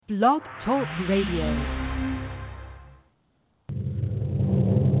Blog Talk Radio.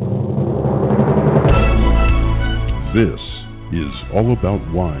 This is All About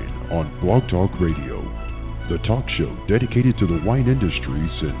Wine on Blog Talk Radio, the talk show dedicated to the wine industry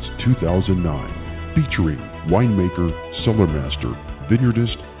since 2009, featuring winemaker, cellar master,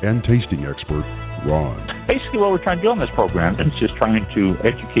 vineyardist, and tasting expert, Ron. Basically, what we're trying to do on this program is just trying to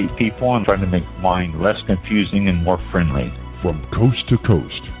educate people and trying to make wine less confusing and more friendly. From coast to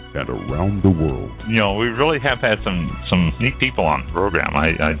coast and around the world. You know, we really have had some neat people on the program.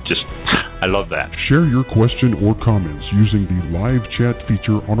 I love that. Share your question or comments using the live chat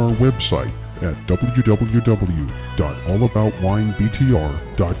feature on our website at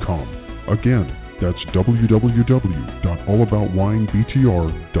www.allaboutwinebtr.com. Again, that's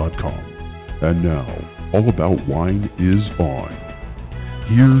www.allaboutwinebtr.com. And now, All About Wine is on.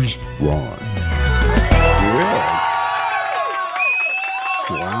 Here's Ron.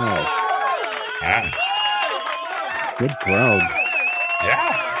 Wow. Ah. Good crowd.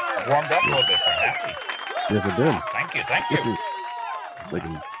 Yeah. Warmed up a little bit. I'm happy. Yes, it did. Thank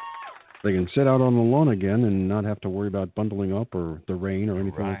you. They can sit out on the lawn again and not have to worry about bundling up or the rain or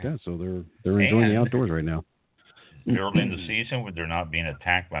anything like that. So they're enjoying the outdoors right now. Early in the season where they're not being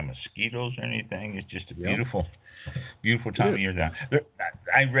attacked by mosquitoes or anything. It's just a beautiful time of year down there.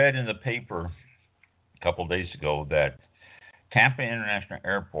 I read in the paper a couple of days ago that Tampa International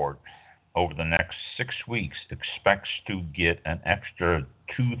Airport over the next 6 weeks expects to get an extra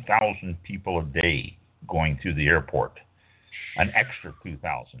 2,000 people a day going through the airport. An extra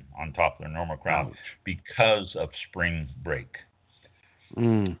 2,000 on top of their normal crowd because of spring break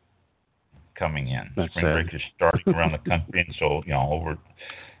coming in. That's spring sad. break is starting around the country, and so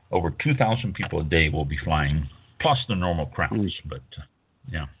over 2,000 people a day will be flying, plus the normal crowds. But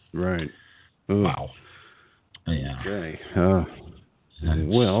Right. Wow. Yeah. Okay.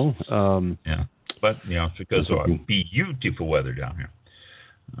 But it's because of beautiful weather down here.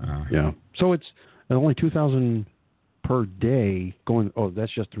 So it's only 2,000 per day going. Oh,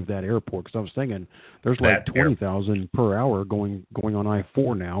 that's just through that airport. Because I was thinking there's like 20,000 per hour going on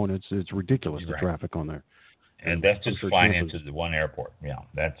I-4 now, and it's ridiculous the traffic on there. And that's just flying into the one airport. Yeah,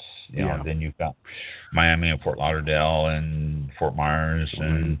 that's Then you've got Miami and Fort Lauderdale and Fort Myers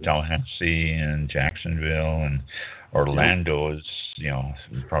and Tallahassee and Jacksonville and Orlando is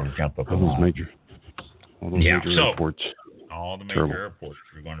probably jump up all those major airports. All the major airports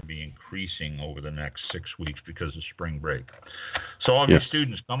are going to be increasing over the next 6 weeks because of spring break. So all of your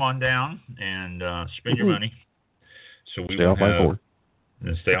students, come on down and spend your money. So we stay off I-4.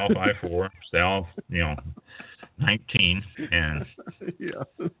 And stay off I-4. Stay off, 19, and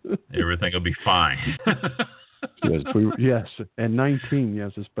everything will be fine. Yes, and 19,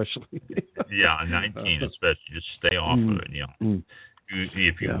 yes, especially. 19 especially. Just stay off of it.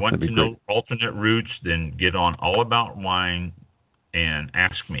 If you want to know alternate routes, then get on All About Wine and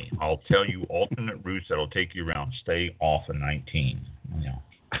ask me. I'll tell you alternate routes that'll take you around. Stay off of 19.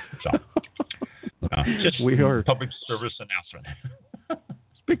 So just public service announcement.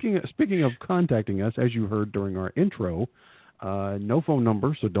 Speaking of contacting us, as you heard during our intro, no phone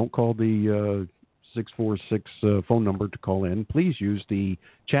number, so don't call the 646 phone number to call in. Please use the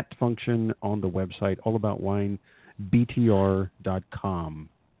chat function on the website, allaboutwinebtr.com.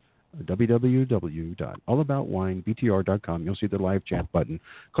 www.allaboutwinebtr.com. You'll see the live chat button.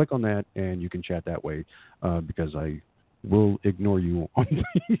 Click on that, and you can chat that way because I will ignore you on the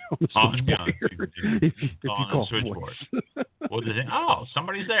switchboard. If you call switchboard. We'll just say,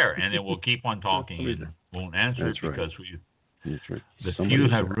 somebody's there, and then we'll keep on talking and won't answer it because the few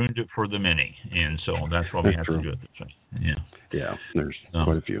have ruined it for the many, and so that's why we have to do it this way. Yeah, there's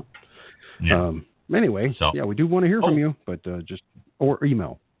quite a few. Yeah. Anyway, we do want to hear from you, but or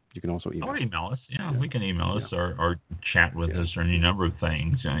email. You can also email. Or email us. Yeah, we can email us or chat with us or any number of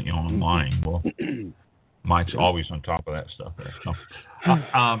things online. Well, Mike's always on top of that stuff there. So,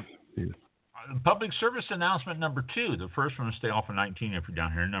 public service announcement number 2. The first one is stay off of 19 if you're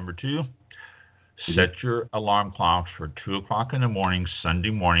down here. Number 2, set your alarm clocks for 2 o'clock in the morning,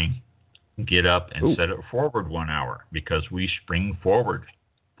 Sunday morning. Get up and set it forward 1 hour because we spring forward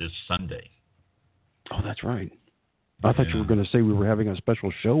this Sunday. Oh, that's right. I thought you were going to say we were having a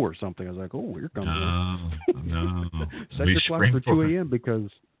special show or something. I was like, here comes it. No. Set your clock for 2 a.m. because...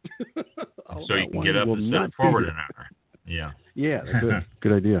 so you can get up and set it forward an hour. Yeah. Yeah,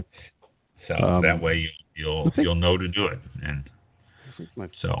 good idea. So that way you'll know to do it. And my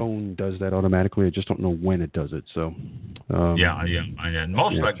phone does that automatically. I just don't know when it does it. So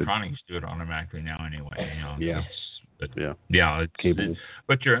most electronics do it automatically now anyway. Cable.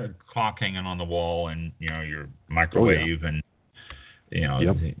 But your clock hanging on the wall and your microwave and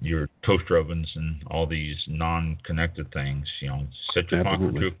your toaster ovens and all these non-connected things. Set your clock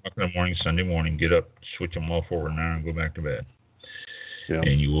for 2 o'clock in the morning, Sunday morning, get up, switch them all forward now, and go back to bed. Yep.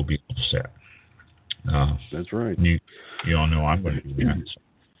 And you will be all set. That's right. You all know I'm going to do that.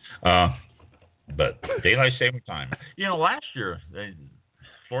 So. But daylight saving time. Last year,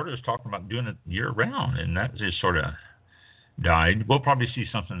 Florida was talking about doing it year-round, and that just sort of died. We'll probably see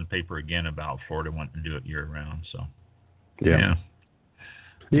something in the paper again about Florida wanting to do it year-round. So, yeah.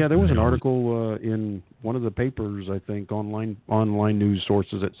 Yeah, there was an article in one of the papers, I think, online news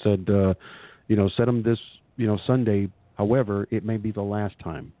sources that said, set them this, Sunday. However, it may be the last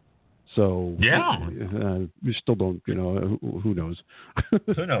time. So we still don't, who knows?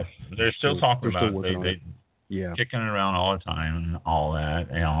 Who knows? They're still talking about it. They kicking it around all the time and all that.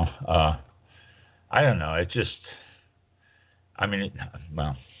 I don't know. It just,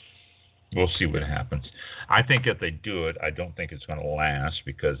 we'll see what happens. I think if they do it, I don't think it's going to last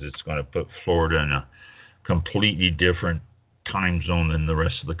because it's going to put Florida in a completely different time zone than the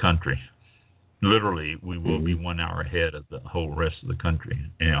rest of the country. Literally, we will be 1 hour ahead of the whole rest of the country,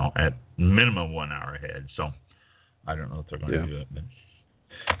 at minimum 1 hour ahead. So I don't know if they're going to do it.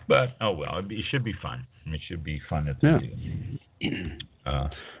 But oh well, it should be fun. It should be fun if they do.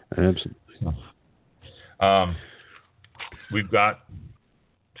 Absolutely. We've got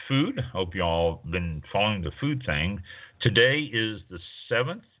food. Hope you all been following the food thing. Today is the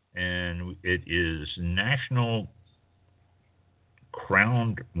 7th, and it is National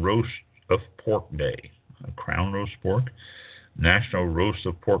Crowned Roast of Pork Day. Crown roast pork, National Roast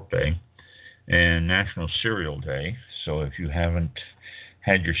of Pork Day, and National Cereal Day. So if you haven't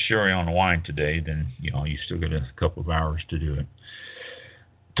had your cereal and wine today, then you still got a couple of hours to do it.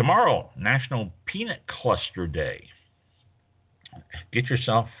 Tomorrow, National Peanut Cluster Day. Get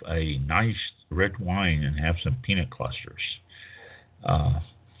yourself a nice red wine and have some peanut clusters.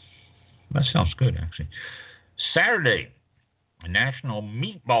 That sounds good, actually. Saturday, National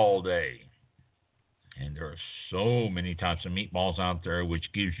Meatball Day. And there are so many types of meatballs out there, which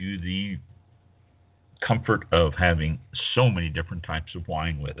gives you the comfort of having so many different types of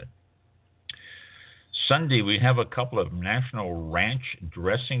wine with it. Sunday, we have a couple of National Ranch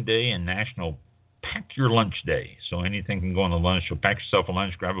Dressing Day and National Pack Your Lunch Day. So anything can go on the lunch. So pack yourself a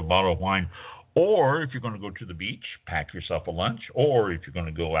lunch, grab a bottle of wine. Or if you're going to go to the beach, pack yourself a lunch. Or if you're going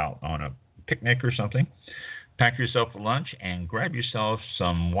to go out on a picnic or something, pack yourself a lunch and grab yourself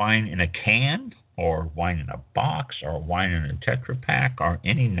some wine in a can, or wine in a box, or wine in a Tetra Pak, or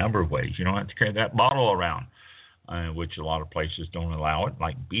any number of ways. You don't have to carry that bottle around, which a lot of places don't allow it,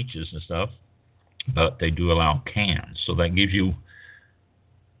 like beaches and stuff. But they do allow cans. So that gives you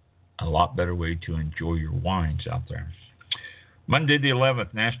a lot better way to enjoy your wines out there. Monday the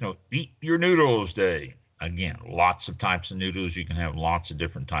 11th, National Eat Your Noodles Day. Again, lots of types of noodles. You can have lots of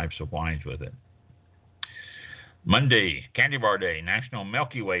different types of wines with it. Monday, Candy Bar Day, National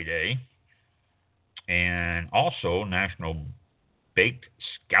Milky Way Day, and also National Baked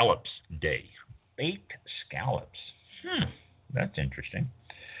Scallops Day. Baked scallops. That's interesting.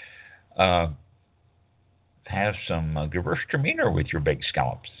 Have some Gewürztraminer with your baked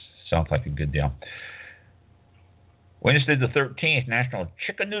scallops. Sounds like a good deal. Wednesday the 13th, National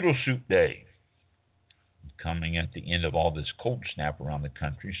Chicken Noodle Soup Day. Coming at the end of all this cold snap around the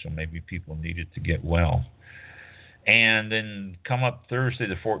country, so maybe people need it to get well. And then come up Thursday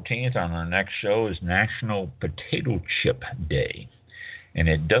the 14th on our next show is National Potato Chip Day. And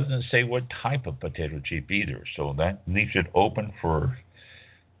it doesn't say what type of potato chip either, so that leaves it open for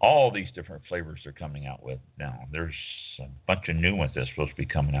all these different flavors they're coming out with now. There's a bunch of new ones that's supposed to be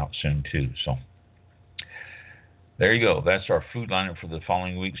coming out soon too. So there you go. That's our food lineup for the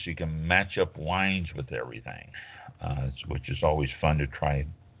following week, so you can match up wines with everything, which is always fun to try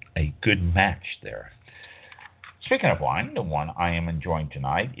a good match there. Speaking of wine, the one I am enjoying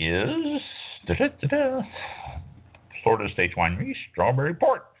tonight is Florida State Winery Strawberry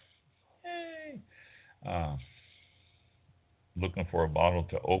Port. Hey. Looking for a bottle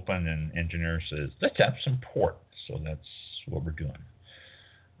to open, and engineer says, let's have some port. So that's what we're doing.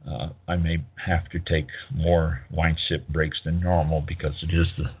 I may have to take more wine sip breaks than normal because it is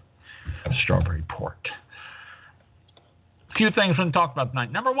the strawberry port. A few things we can talk about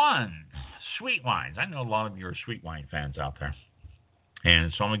tonight. Number one, sweet wines. I know a lot of you are sweet wine fans out there.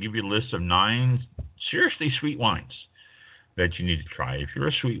 And so I'm going to give you a list of 9 seriously sweet wines that you need to try. If you're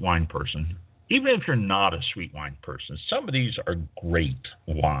a sweet wine person, even if you're not a sweet wine person, some of these are great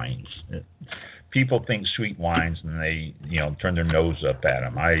wines. People think sweet wines and they, turn their nose up at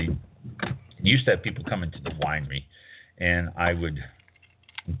them. I used to have people come into the winery and I would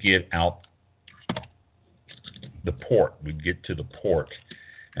get out the port. We'd get to the port,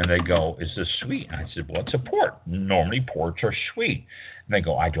 and they go, "Is this sweet?" And I said, "Well, it's a port. Normally ports are sweet." And they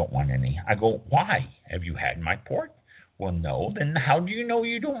go, "I don't want any." I go, "Why? Have you had my port?" "Well, no." "Then how do you know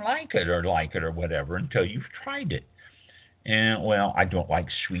you don't like it or whatever until you've tried it?" And, "Well, I don't like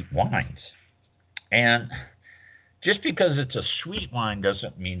sweet wines." And just because it's a sweet wine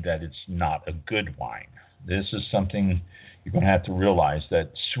doesn't mean that it's not a good wine. This is something you're going to have to realize,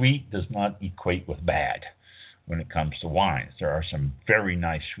 that sweet does not equate with bad when it comes to wines. There are some very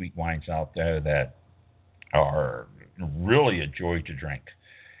nice sweet wines out there that are really a joy to drink.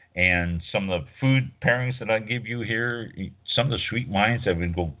 And some of the food pairings that I give you here, some of the sweet wines that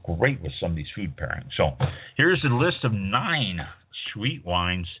would go great with some of these food pairings. So here's a list of 9 sweet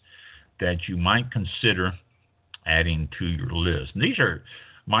wines that you might consider adding to your list. And these are,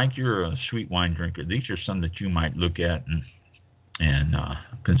 Mike, you're a sweet wine drinker. These are some that you might look at and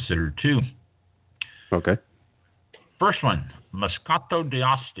consider too. Okay. First one, Moscato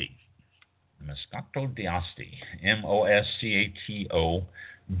d'Asti. Moscato d'Asti. Moscato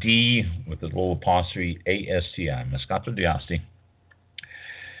D with a little apostrophe ASTI. Moscato d'Asti.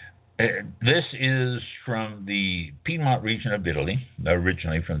 This is from the Piedmont region of Italy,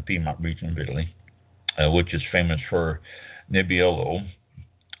 originally from the Piedmont region of Italy, which is famous for Nebbiolo.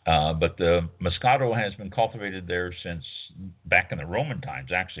 But the Moscato has been cultivated there since back in the Roman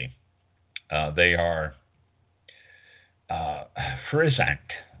times, actually. They are frizzant,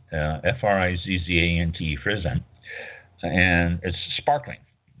 Frizzant, frizzant, and it's sparkling.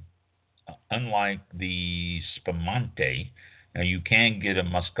 Unlike the Spumante, now you can get a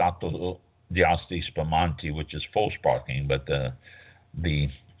Moscato d'Asti Spumante, which is full sparkling, but a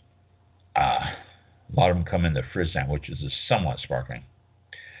lot of them come in the frizzant, which is somewhat sparkling.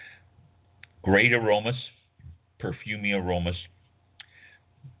 Great aromas, perfumey aromas,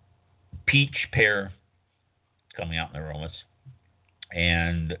 peach, pear coming out in the aromas,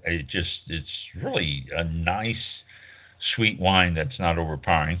 and it's really a nice sweet wine that's not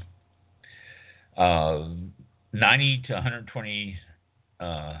overpowering. 90 to 120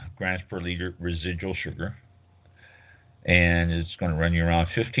 grams per liter residual sugar, and it's going to run you around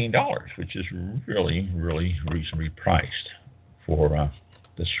 $15, which is really, really reasonably priced for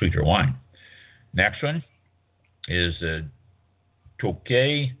the sweeter wine. Next one is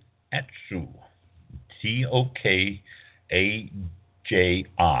Tokai Atsu, Tokai Atji,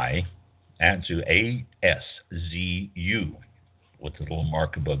 Atsu, ASZU, with a little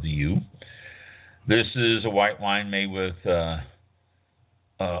mark above the U. This is a white wine made with a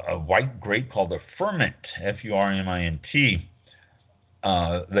white grape called the Furmint, Furmint.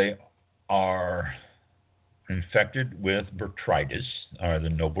 They are infected with botrytis, or the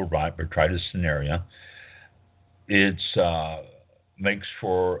noble rot, Botrytis cinerea. It makes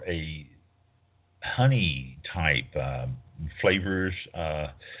for a honey type flavors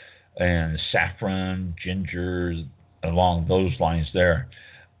and saffron, ginger, along those lines there.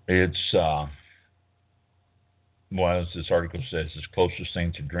 It's well, as this article says, it's closest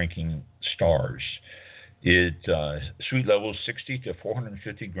thing to drinking stars. It sweet level is 60 to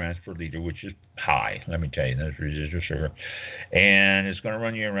 450 grams per liter, which is high. Let me tell you, that's residual sugar, and it's going to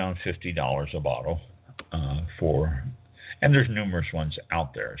run you around $50 a bottle for. And there's numerous ones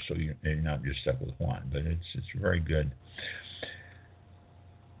out there, so you're not just stuck with one. But it's very good.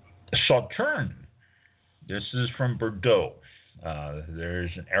 Sauternes. This is from Bordeaux.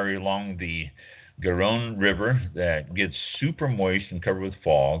 There's an area along the Garonne River that gets super moist and covered with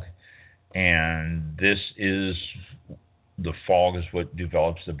fog, and the fog is what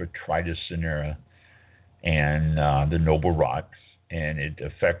develops the Botrytis cinerea and the noble rot, and it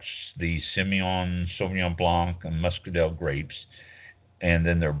affects the Semillon, Sauvignon Blanc, and Muscadel grapes, and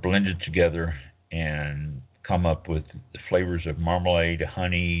then they're blended together and come up with the flavors of marmalade,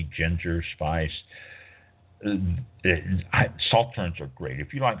 honey, ginger, spice. Sauternes are great.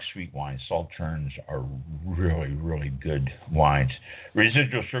 If you like sweet wines, Sauternes are really, really good wines.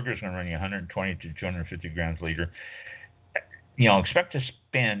 Residual sugar is going to run you 120 to 250 grams a liter. Expect to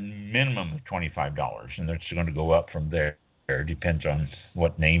spend minimum of $25, and that's going to go up from there. It depends on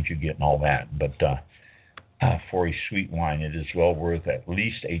what names you get and all that. But for a sweet wine, it is well worth at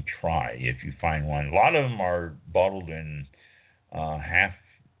least a try if you find one. A lot of them are bottled in half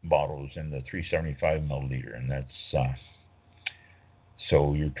bottles in the 375 milliliter, and that's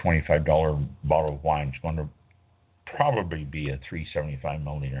so your $25 bottle of wine is going to probably be a 375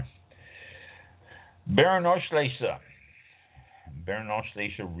 milliliter. Beerenauslese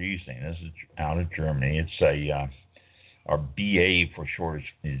Riesling. This is out of Germany. It's or BA for short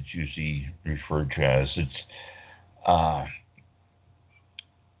is usually referred to as. It's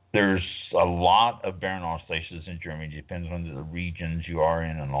There's a lot of Beerenauslese in Germany. It depends on the regions you are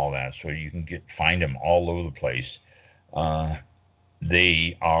in and all that. So you can find them all over the place.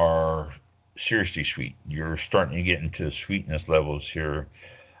 They are seriously sweet. You're starting to get into sweetness levels here.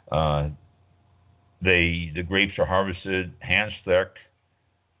 The grapes are harvested hand stacked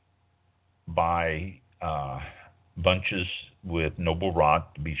by bunches with noble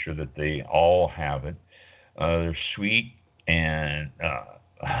rot to be sure that they all have it. They're sweet and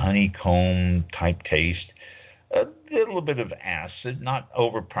honeycomb type taste. A little bit of acid, not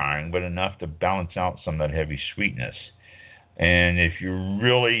overpowering, but enough to balance out some of that heavy sweetness. And if you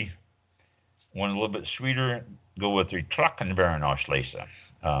really want a little bit sweeter, go with the Trockenbeerenauslese.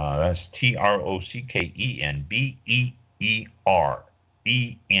 That's Trockenbeerenauslese.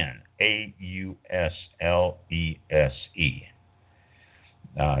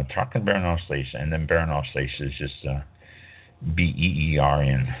 Trockenbeerenauslese, and then Beerenauslese is just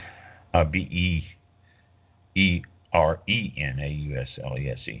Beeren. Beerenauslese.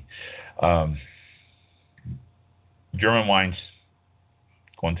 German wines,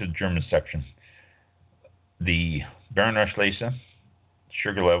 going to the German section. The Beerenauslese,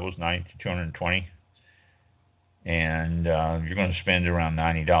 sugar levels 90 to 220, and you're going to spend around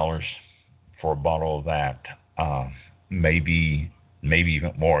 $90 for a bottle of that. Maybe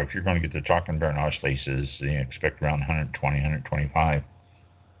even more. If you're going to get the Trockenbeerenauslese, you expect around 120, 125.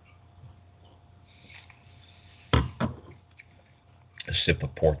 A sip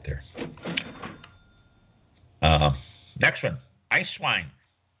of port there. Next one, Eiswein.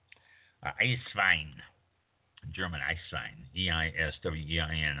 Eiswein. German Eiswein.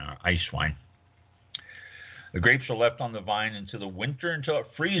 Eiswein. Eiswein. The grapes are left on the vine into the winter until it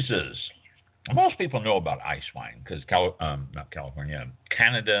freezes. Most people know about Eiswein because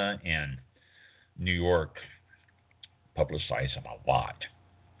Canada and New York publicize them a lot.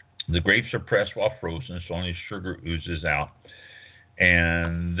 The grapes are pressed while frozen, so only sugar oozes out.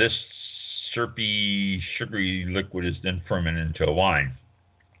 And this syrupy, sugary liquid is then fermented into a wine.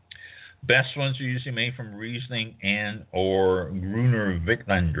 Best ones are usually made from Riesling and or Gruner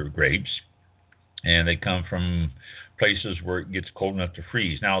Veltliner grapes, and they come from places where it gets cold enough to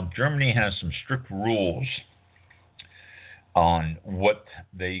freeze. Now, Germany has some strict rules on what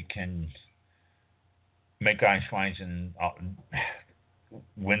they can make ice wines and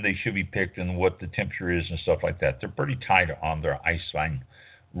when they should be picked and what the temperature is and stuff like that. They're pretty tight on their ice wine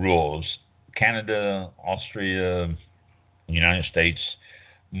rules. Canada, Austria, United States,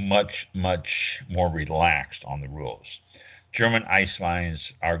 much more relaxed on the rules. German ice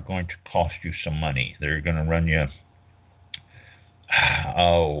wines are going to cost you some money. They're going to run you,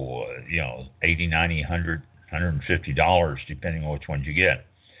 $80, $90, $100, $150, depending on which ones you get.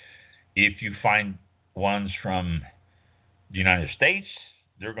 If you find ones from the United States,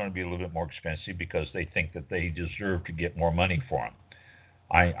 they're going to be a little bit more expensive because they think that they deserve to get more money for them.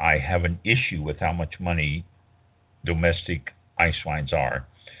 I have an issue with how much money domestic ice wines are.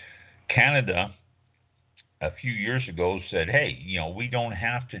 Canada, a few years ago, said, hey, we don't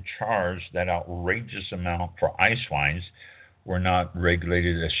have to charge that outrageous amount for ice wines. We're not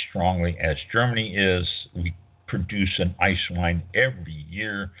regulated as strongly as Germany is. We produce an ice wine every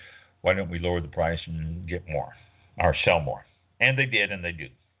year. Why don't we lower the price and get more or sell more? And they did, and they do.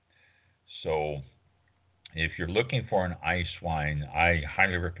 So if you're looking for an ice wine, I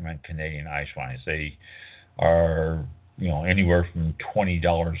highly recommend Canadian ice wines. They are, anywhere from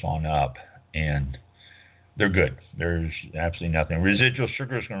 $20 on up, and they're good. There's absolutely nothing. Residual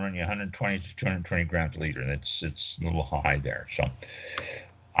sugar is going to run you 120 to 220 grams a liter. It's a little high there. So,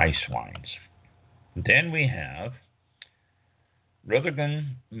 ice wines. Then we have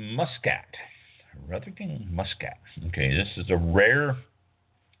Rotherglen Muscat. Rotherglen Muscat. Okay, this is a rare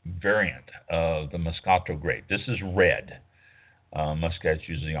variant of the Moscato grape. This is red. Muscats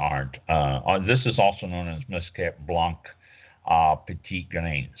usually aren't. This is also known as Muscat Blanc Petit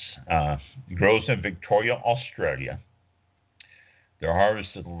Grains. Grows in Victoria, Australia. They're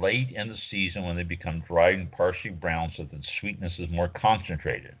harvested late in the season when they become dried and partially brown so that the sweetness is more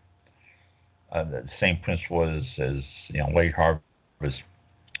concentrated. The same principle as late harvest,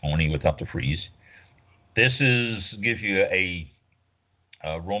 only without the freeze. This gives you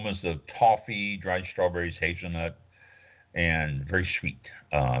aromas of toffee, dried strawberries, hazelnut, and very sweet.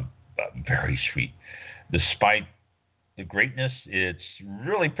 Very sweet. Despite the greatness, it's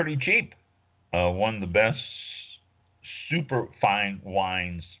really pretty cheap. One of the best super fine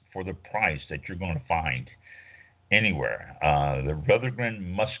wines for the price that you're going to find anywhere. The Rotherglen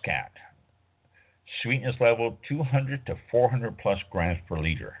Muscat. Sweetness level 200 to 400 plus grams per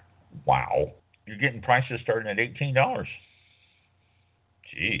liter. Wow. You're getting prices starting at $18.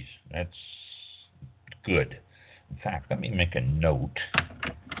 Geez, that's good. In fact, let me make a note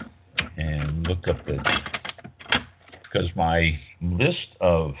and look up because my list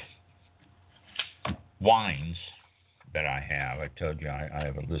of wines that I told you I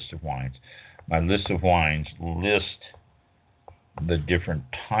have a list of wines. My list of wines list the different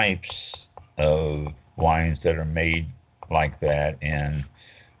types of wines that are made like that and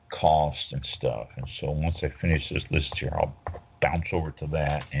cost and stuff. And so once I finish this list here, I'll bounce over to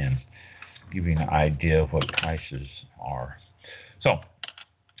that and give you an idea of what prices are. So,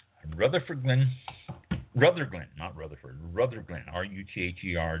 Rutherglen, not Rutherford, Rutherglen, Rutherglen,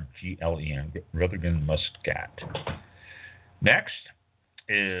 Rutherglen Muscat. Next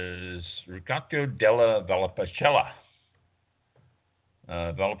is Riccatto della Valpolicella.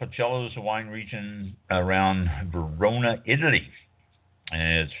 Valpolicella is a wine region around Verona, Italy,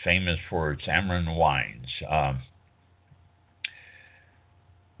 and it's famous for its Amarone wines.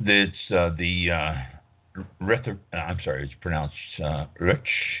 It's it's pronounced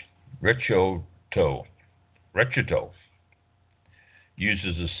Recioto.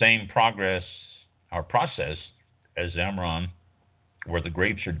 Uses the same process as Amarone, where the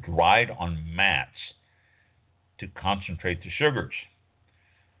grapes are dried on mats to concentrate the sugars.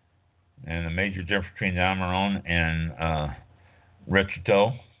 And the major difference between the Amarone and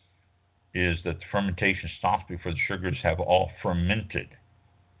Recioto is that the fermentation stops before the sugars have all fermented.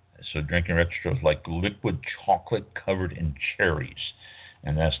 So drinking Recioto is like liquid chocolate covered in cherries.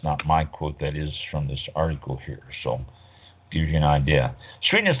 And that's not my quote, that is from this article here. So gives you an idea.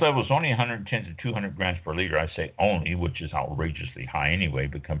 Sweetness level is only 110 to 200 grams per liter. I say only, which is outrageously high anyway,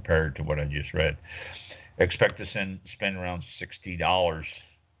 but compared to what I just read. Expect to spend around $60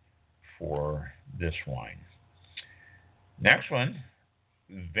 for this wine. Next one,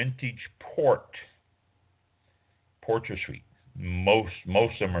 vintage port. Ports are sweet. Most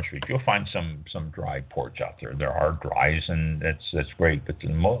of them are sweet. You'll find some dry ports out there. There are dries, and that's great, but a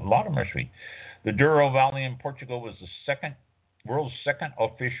lot of them are sweet. The Douro Valley in Portugal was the world's second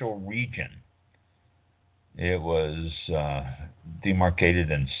official region. It was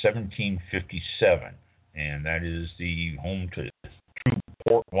demarcated in 1757, and that is the home to true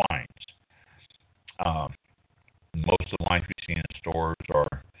port wines. Most of the wines we see in stores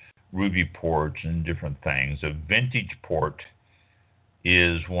are ruby ports and different things. A vintage port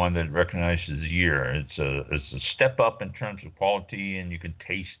is one that recognizes the year. It's a step up in terms of quality, and you can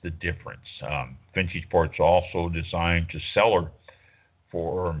taste the difference. Vintage ports are also designed to cellar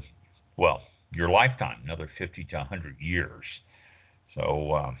for, well, your lifetime, another 50 to 100 years.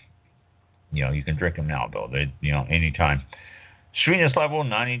 So, you can drink them now, though. Anytime. Sweetness level,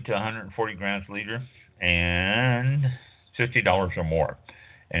 90 to 140 grams per liter, and $50 or more.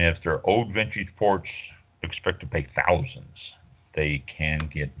 And if they're old vintage ports, expect to pay thousands. They can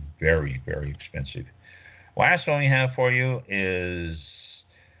get very, very expensive. Last one we have for you is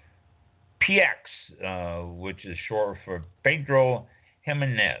PX, which is short for Pedro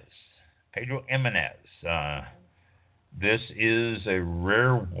Ximénez. This is a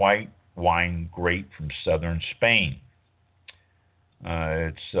rare white wine grape from southern Spain.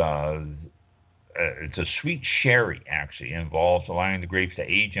 It's a sweet sherry, actually. It involves allowing the grapes to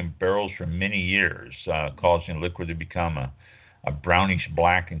age in barrels for many years, causing liquid to become a brownish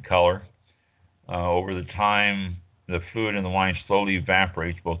black in color. Over the time, the fluid in the wine slowly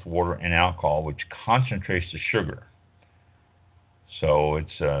evaporates, both water and alcohol, which concentrates the sugar. So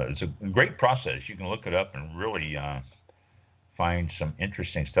it's a great process. You can look it up and really find some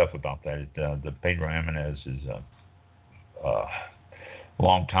interesting stuff about that. The Pedro Ximénez is a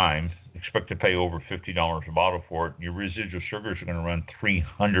long time. Expect to pay over $50 a bottle for it. Your residual sugars are going to run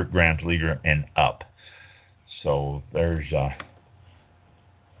 300 grams per liter and up. So there's a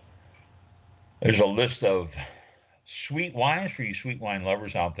list of sweet wines for you sweet wine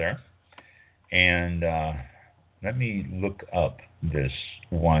lovers out there. And let me look up this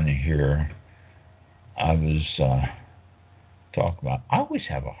one here I was talking about. I always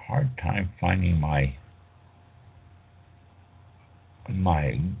have a hard time finding my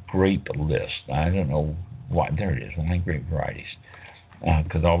grape list. I don't know why. There it is, wine grape varieties.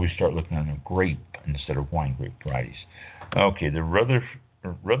 Because I always start looking at a grape instead of wine grape varieties. Okay, the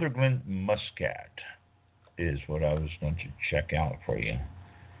Rutherglen Muscat is what I was going to check out for you.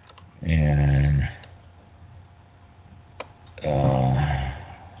 And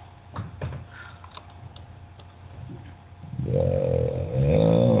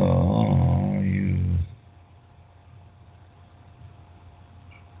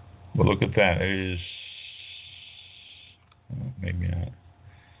well, look at that. It is maybe not.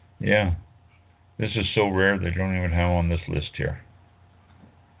 Yeah, this is so rare they don't even have on this list here.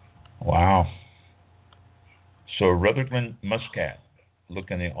 Wow. So Rutherglen Muscat.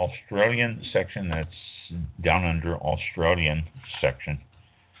 Look in the Australian section. That's down under Australian section.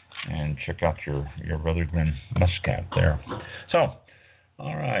 And check out your Rutherglen Muscat there. So,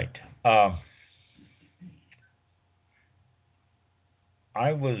 all right.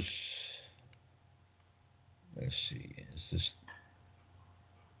 I was, let's see, is this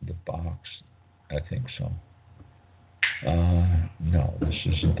the box? I think so. No, this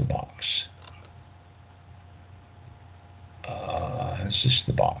isn't the box. Is this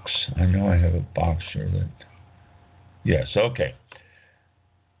the box? I know I have a box here that, yes, okay.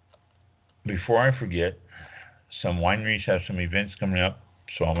 Before I forget, some wineries have some events coming up,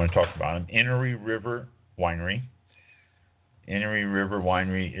 so I'm going to talk about them. Innery River Winery. Innery River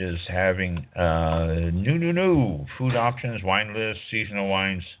Winery is having new food options, wine lists, seasonal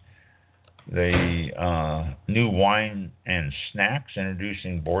wines. They new wine and snacks,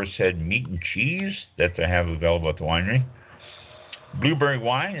 introducing Boar's Head meat and cheese that they have available at the winery. Blueberry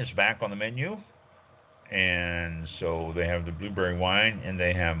wine is back on the menu, and so they have the blueberry wine, and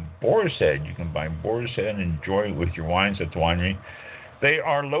they have Boar's Head. You can buy Boar's Head and enjoy it with your wines at the winery. They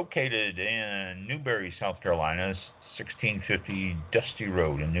are located in Newberry, South Carolina, 1650 Dusty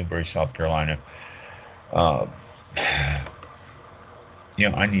Road in Newberry, South Carolina. I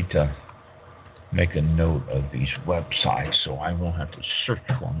need to make a note of these websites so I won't have to search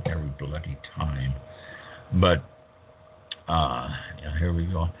for them every bloody time. But here we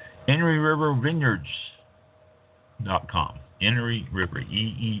go. Innery River Vineyards.com. Innery River,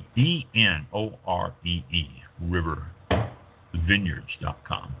 E-E-N-O-R-E-E, River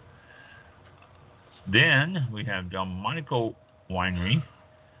Vineyards.com. Then we have Delmonico Winery,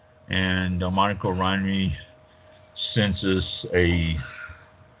 and Delmonico Winery sends us a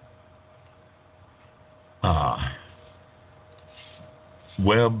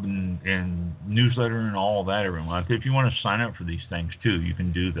web and newsletter and all that every month. If you want to sign up for these things too, you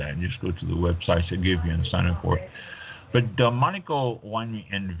can do that. And just go to the websites that give you and sign up for it. But Delmonico Winery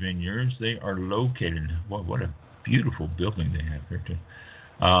and Vineyards, they are located. What a beautiful building they have here too.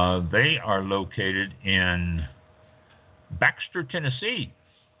 They are located in Baxter, Tennessee,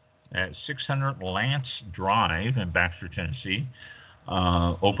 at 600 Lance Drive in Baxter, Tennessee.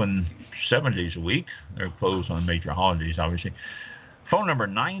 Open 7 days a week. They're closed on major holidays, obviously. Phone number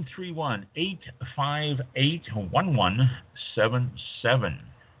 931-858-1177.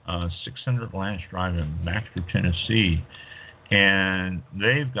 600 Lance Drive in Baxter, Tennessee. And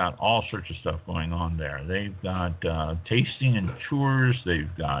they've got all sorts of stuff going on there. They've got tasting and tours.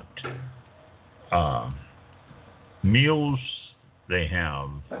 They've got meals. They have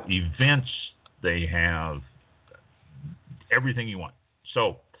events. They have everything you want.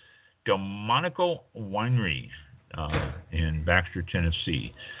 So, Delmonico Winery in Baxter,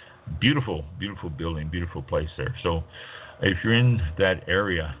 Tennessee. Beautiful, beautiful building, beautiful place there. So, if you're in that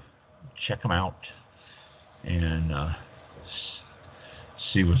area, check them out and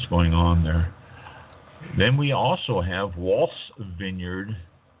see what's going on there. Then we also have Waltz Vineyard,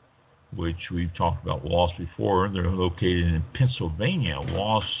 which we've talked about Waltz before. They're located in Pennsylvania.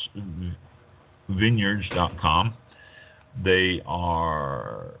 WaltzVineyards.com. They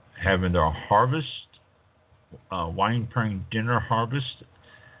are having their harvest, wine pairing dinner harvest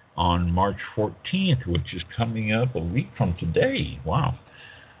on March 14th, which is coming up a week from today. Wow.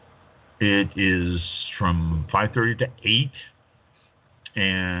 It is from 5:30 to 8,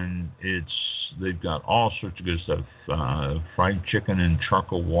 and they've got all sorts of good stuff, fried chicken and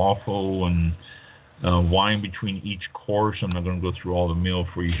charcoal waffle and wine between each course. I'm not going to go through all the meal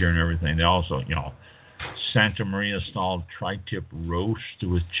for you here and everything. They also, Santa Maria style tri-tip roast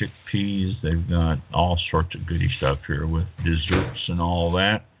with chickpeas. They've got all sorts of goody stuff here with desserts and all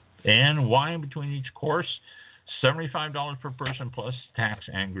that. And wine between each course, $75 per person plus tax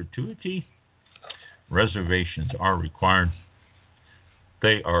and gratuity. Reservations are required.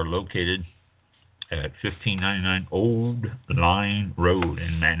 They are located at 1599 Old Line Road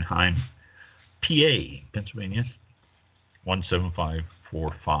in Manheim, PA, Pennsylvania,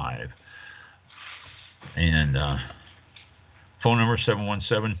 17545. And phone number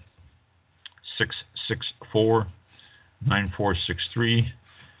 717-664-9463.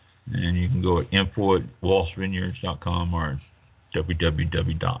 And you can go at info@waltzvineyards.com or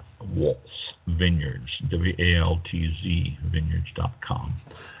www.waltzvineyards.com.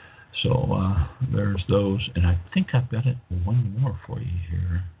 So there's those. And I think I've got one more for you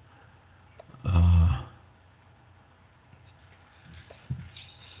here.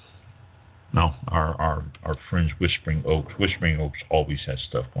 No, our friends Whispering Oaks. Whispering Oaks always has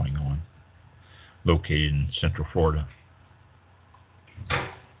stuff going on. Located in Central Florida.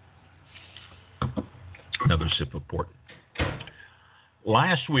 report.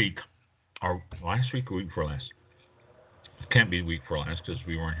 Last week or week before last. It can't be the week before last because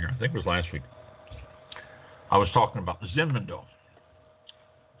we weren't here. I think it was last week. I was talking about Zinfandel.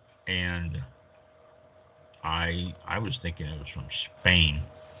 And I was thinking it was from Spain.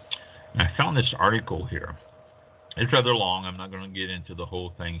 And I found this article here. It's rather long. I'm not going to get into the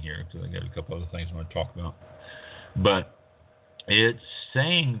whole thing here because I got a couple other things I want to talk about. But it's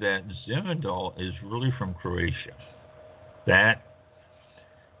saying that Zinfandel is really from Croatia. That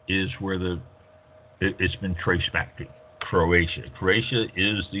is where it's been traced back to, Croatia. Croatia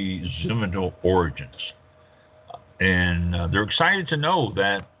is the Zinfandel origins. And they're excited to know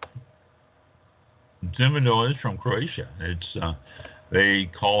that Zinfandel is from Croatia. It's they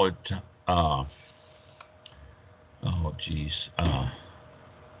call it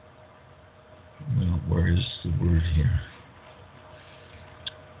where is the word here?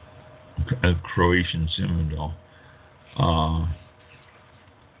 Croatian Zinfandel. I'm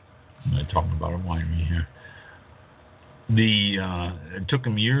talking about a winery here. It took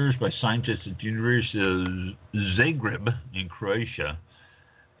them years by scientists at the University of Zagreb in Croatia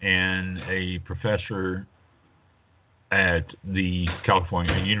and a professor at the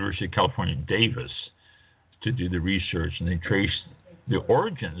University of California, Davis, to do the research, and they traced the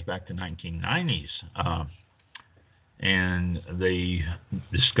origins back to 1990s. And they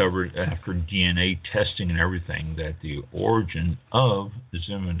discovered after DNA testing and everything that the origin of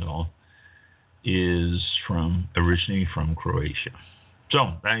Zinfandel is originally from Croatia. So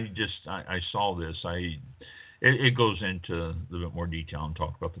I saw this. It goes into a little bit more detail and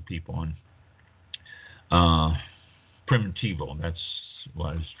talk about the people on Primitivo. That's what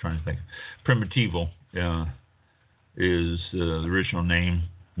I was trying to think. Primitivo is the original name,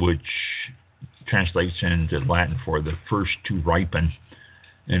 which translates into Latin for the first to ripen,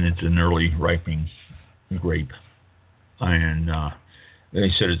 and it's an early ripening grape. And they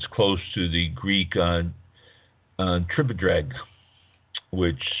said it's close to the Greek tribidrag,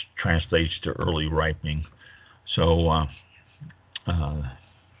 which translates to early ripening. So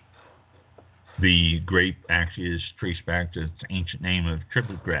the grape actually is traced back to its ancient name of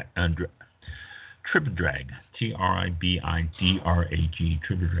tribidrag, Tribidrag,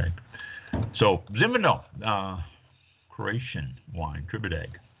 tribidrag. So Zinfandel, Croatian wine, tribidrag.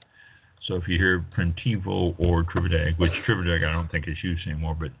 So if you hear Primitivo or tribidrag, which tribidrag I don't think is used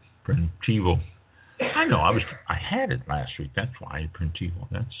anymore, but Primitivo, I know I had it last week. That's why Primitivo.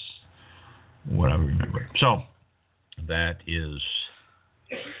 That's what I remember. So that is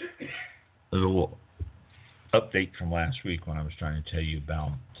a little update from last week when I was trying to tell you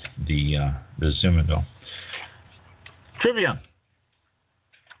about the Zinfandel. Trivia.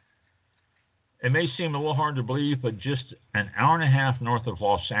 It may seem a little hard to believe, but just an hour and a half north of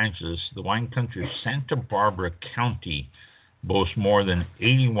Los Angeles, the wine country of Santa Barbara County boasts more than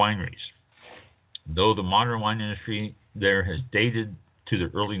 80 wineries. Though the modern wine industry there has dated to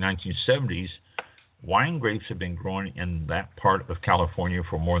the early 1970s, wine grapes have been growing in that part of California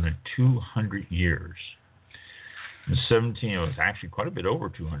for more than 200 years. It was actually quite a bit over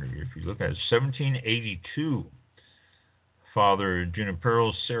 200 years. If you look at it, 1782, Father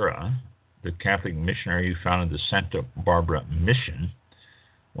Junipero Serra, the Catholic missionary who founded the Santa Barbara Mission,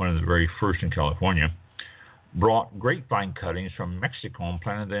 one of the very first in California, brought grapevine cuttings from Mexico and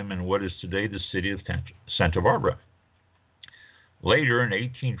planted them in what is today the city of Santa Barbara. Later, in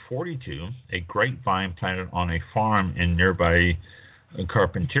 1842, a grapevine planted on a farm in nearby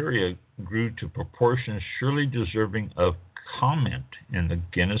Carpinteria grew to proportions surely deserving of comment in the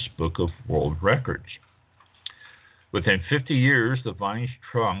Guinness Book of World Records. Within 50 years, the vine's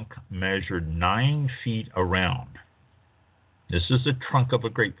trunk measured 9 feet around. This is the trunk of a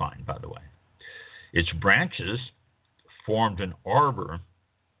grapevine, by the way. Its branches formed an arbor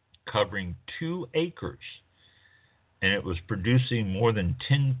covering 2 acres, and it was producing more than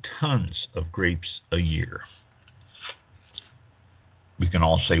 10 tons of grapes a year. We can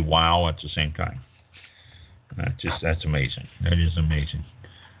all say wow at the same time. That's amazing. That is amazing.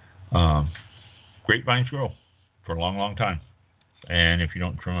 Grapevines grow for a long, long time. And if you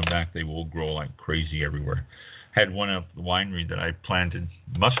don't trim them back, they will grow like crazy everywhere. Had one up the winery that I planted,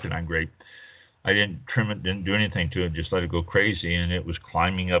 muscadine grape. I didn't trim it, didn't do anything to it, just let it go crazy, and it was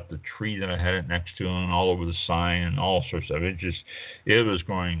climbing up the tree that I had it next to and all over the sign and all sorts of it. It was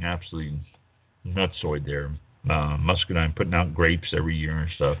growing absolutely nutsoid there. Muscadine putting out grapes every year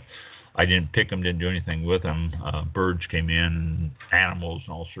and stuff. I didn't pick them, didn't do anything with them. Birds came in, animals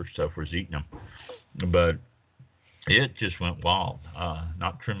and all sorts of stuff was eating them. But it just went wild.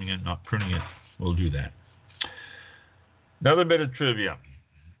 Not trimming it, not pruning it. We'll do that. Another bit of trivia.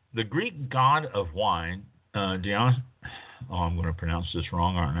 The Greek god of wine, I'm going to pronounce this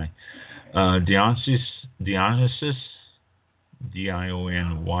wrong, aren't I? Dionysus, Dionysus,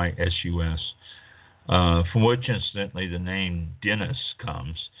 from which, incidentally, the name Dinos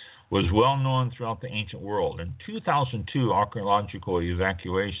comes, was well known throughout the ancient world. In 2002, archaeological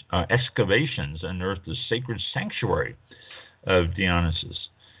excavations unearthed the sacred sanctuary of Dionysus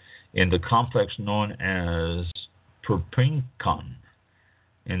in the complex known as Perpinkan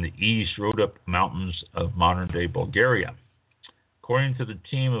in the East Rhodope Mountains of modern-day Bulgaria. According to the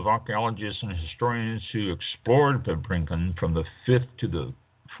team of archaeologists and historians who explored Perpinkan from the 5th to the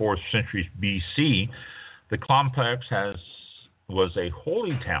 4th centuries BC, the complex was a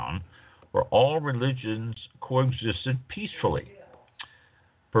holy town where all religions coexisted peacefully.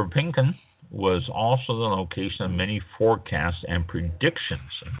 Perpinkan was also the location of many forecasts and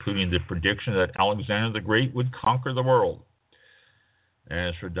predictions, including the prediction that Alexander the Great would conquer the world.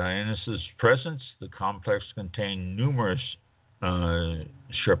 As for Dionysus' presence, the complex contained numerous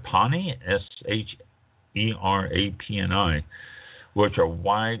Sherpani, Sherapni, which are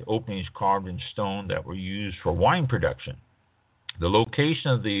wide openings carved in stone that were used for wine production. The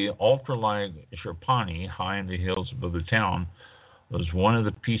location of the altar-like Sherpani, high in the hills above the town, was one of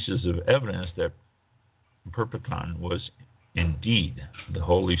the pieces of evidence that Perpinkan was indeed the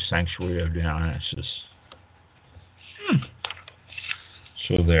holy sanctuary of Dionysus.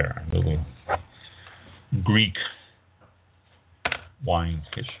 So there, a little Greek wine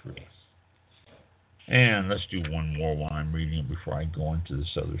history. And let's do one more while I'm reading it before I go into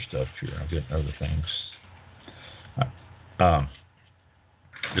this other stuff here. I'll get other things.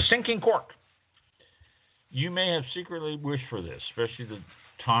 The sinking cork. You may have secretly wished for this, especially the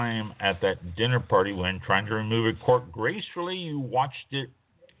time at that dinner party when, trying to remove a cork gracefully, you watched it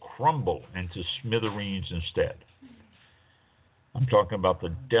crumble into smithereens instead. I'm talking about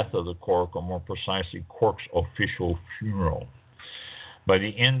the death of the cork, or more precisely, cork's official funeral. By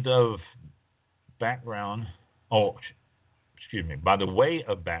the way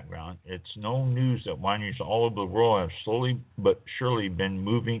of background, it's no news that wineries all over the world have slowly but surely been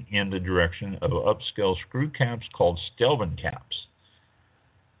moving in the direction of upscale screw caps called Stelvin caps.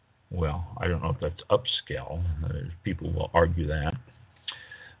 Well, I don't know if that's upscale. People will argue that.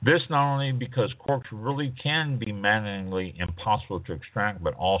 This not only because corks really can be maddeningly impossible to extract,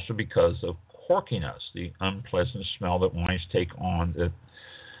 but also because of corkiness, the unpleasant smell that wines take on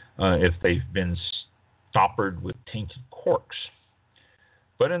if they've been stoppered with tainted corks.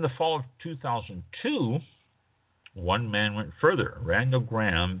 But in the fall of 2002, one man went further. Randall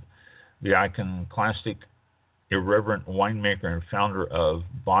Graham, the iconoclastic, irreverent winemaker and founder of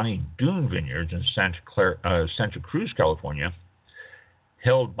Bonnie Doon Vineyards in Santa Cruz, California,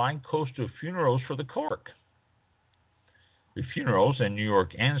 held bi-coastal funerals for the cork. The funerals in New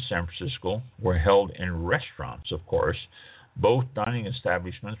York and San Francisco were held in restaurants, of course. Both dining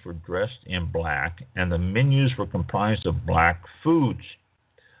establishments were dressed in black, and the menus were comprised of black foods: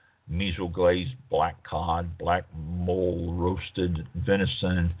 miso glazed black cod, black mole roasted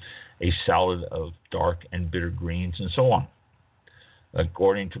venison, a salad of dark and bitter greens, and so on.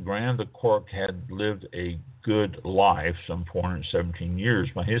 According to Graham, the cork had lived a good life, some 417 years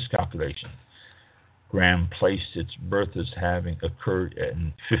by his calculation. Graham placed its birth as having occurred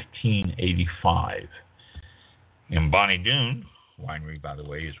in 1585. In Bonnie Doon winery, by the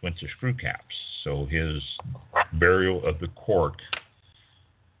way, is Winter Screw Caps, so his burial of the cork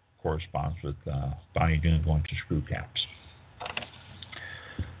corresponds with Bonnie Doon's Winter Screw Caps.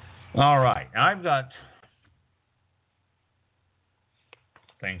 All right, I've got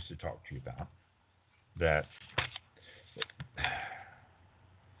things to talk to you about that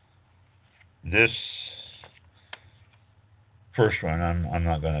this first one, I'm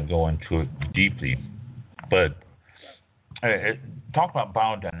not going to go into it deeply, but talk about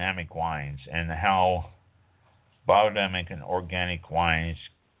biodynamic wines and how biodynamic and organic wines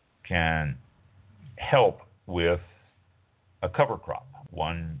can help with a cover crop,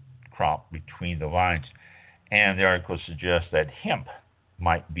 one crop between the vines. And the article suggests that hemp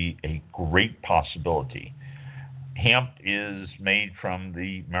might be a great possibility. Hemp is made from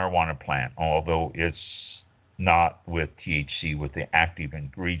the marijuana plant, although it's not with THC, with the active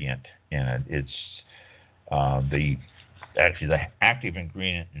ingredient in it. It's the active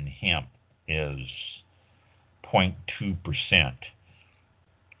ingredient in hemp is 0.2%,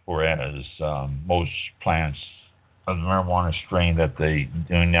 whereas most plants of the marijuana strain that they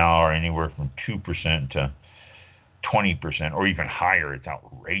do now are anywhere from 2% to 20%, or even higher. It's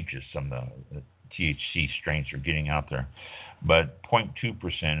outrageous, some of the THC strains are getting out there. But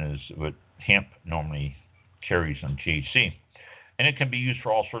 0.2% is what hemp normally carries on THC. And it can be used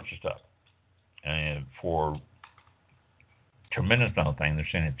for all sorts of stuff. for tremendous amount of things. They're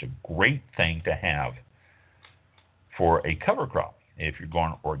saying it's a great thing to have for a cover crop if you're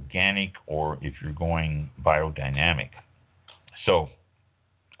going organic or if you're going biodynamic. So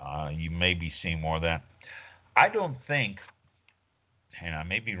you may be seeing more of that. I don't think, and I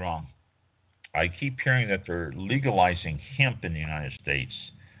may be wrong, I keep hearing that they're legalizing hemp in the United States,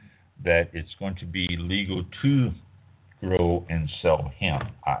 that it's going to be legal to grow and sell hemp.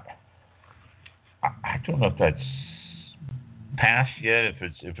 I don't know if that's passed yet, if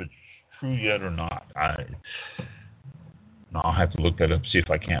it's true yet or not. I'll have to look that up, see if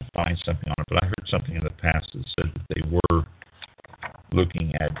I can't find something on it. But I heard something in the past that said that they were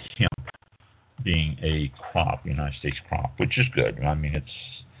looking at hemp being a crop, United States crop, which is good. I mean,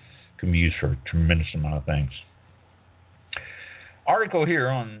 can be used for a tremendous amount of things. Article here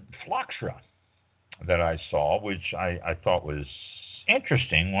on phylloxera that I saw, which I thought was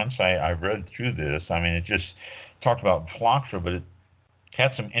interesting once I read through this. I mean, it just talked about phylloxera, but it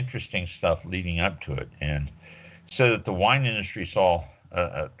had some interesting stuff leading up to it. And said that the wine industry saw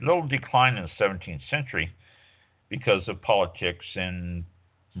a little decline in the 17th century because of politics and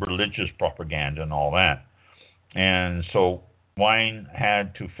religious propaganda and all that. And so wine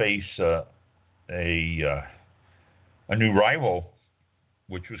had to face a new rival,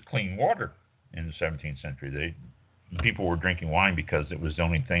 which was clean water in the 17th century. People were drinking wine because it was the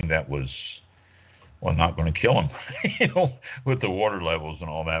only thing that was, well, not going to kill them, with the water levels and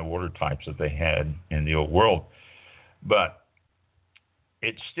all that, water types that they had in the old world. But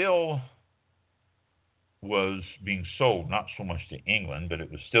it still was being sold, not so much to England, but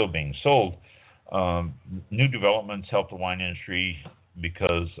it was still being sold. New developments helped the wine industry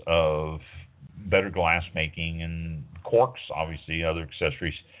because of better glass making and corks, obviously, other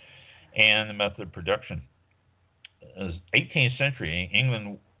accessories, and the method of production. In the 18th century,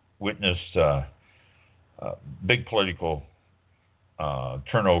 England witnessed big political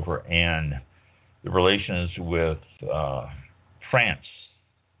turnover, and the relations with France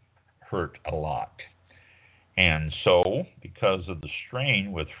hurt a lot. And so, because of the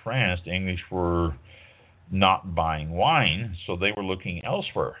strain with France, the English were not buying wine, so they were looking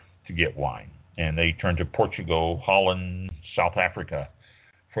elsewhere to get wine. And they turned to Portugal, Holland, South Africa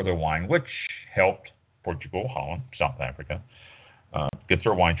for their wine, which helped Portugal, Holland, South Africa get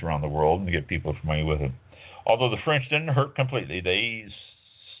their wines around the world and get people familiar with it. Although the French didn't hurt completely, they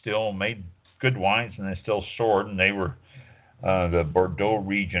still made good wines, and they still soared, and they were the Bordeaux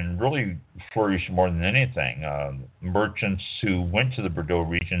region really flourished more than anything. Merchants who went to the Bordeaux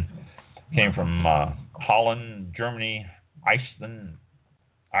region came from Holland, Germany, Iceland,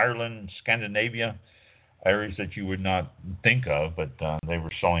 Ireland, Scandinavia, areas that you would not think of, but they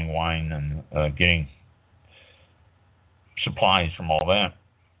were selling wine and getting supplies from all that.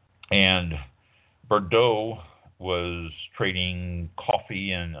 And Bordeaux was trading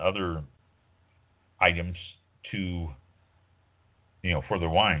coffee and other items to, for their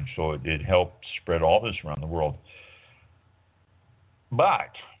wine. So it helped spread all this around the world.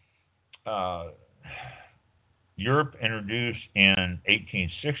 But Europe introduced in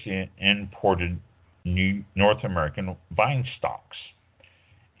 1860 imported new North American vine stocks,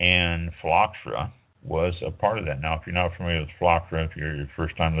 and phylloxera was a part of that. Now, if you're not familiar with phylloxera, if you're a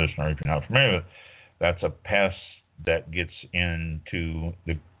first-time listener, if you're not familiar with it, that's a pest that gets into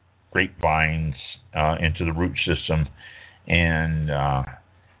the grapevines, into the root system, and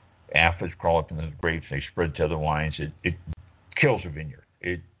aphids crawl up into the grapes. They spread to other vines. It kills a vineyard.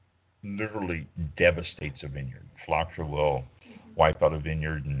 It literally devastates a vineyard. Phylloxera will wipe out a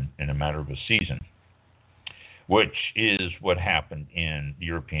vineyard in a matter of a season, which is what happened in the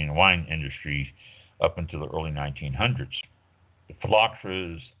European wine industry up until the early 1900s. The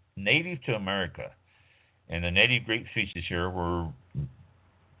phylloxera is native to America, and the native grape species here were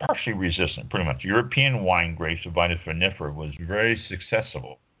partially resistant, pretty much. European wine grapes of Vitis vinifera was very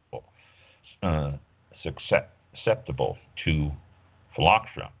susceptible to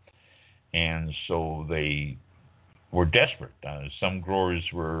phylloxera, and so they were desperate. Some growers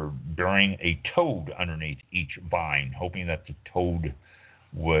were burying a toad underneath each vine, hoping that the toad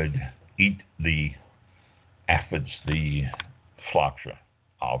would eat the aphids, the phylloxera.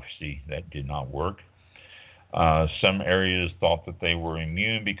 Obviously, that did not work. Some areas thought that they were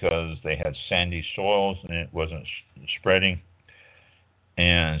immune because they had sandy soils and it wasn't spreading.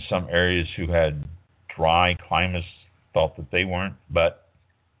 And some areas who had dry climates thought that they weren't, but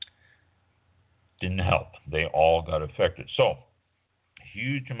didn't help. They all got affected. So, a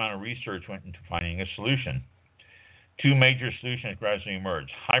huge amount of research went into finding a solution. Two major solutions gradually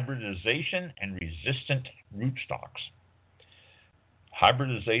emerged: hybridization and resistant rootstocks.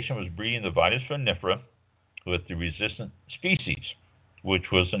 Hybridization was breeding the Vitis vinifera with the resistant species,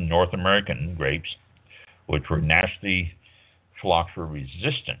 which was the North American grapes, which were naturally phylloxera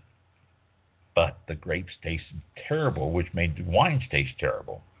resistant. But the grapes tasted terrible, which made the wines taste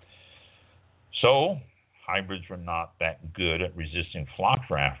terrible. So hybrids were not that good at resisting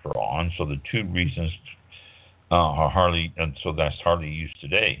phylloxera after all, and so the two reasons so that's hardly used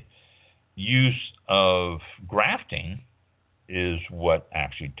today. Use of grafting is what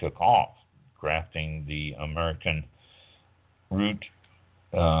actually took off. Grafting the American root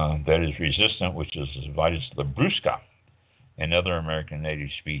that is resistant, which is Vitis labrusca, and other American native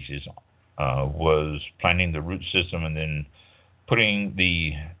species, was planting the root system and then putting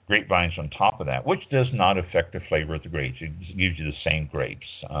the grapevines on top of that, which does not affect the flavor of the grapes. It gives you the same grapes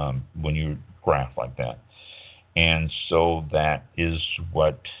when you graft like that. And so that is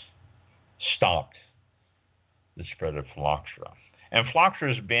what stopped the spread of phylloxera. And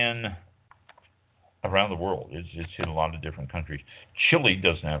phylloxera has been around the world. It's hit a lot of different countries. Chile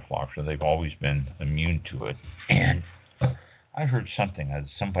doesn't have phylloxera. They've always been immune to it. And I heard something that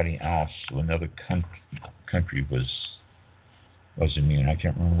somebody else, another country was immune. I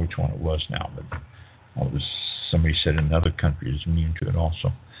can't remember which one it was now, but it was somebody said another country is immune to it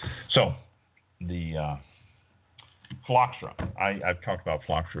also. So the phylloxera. I've talked about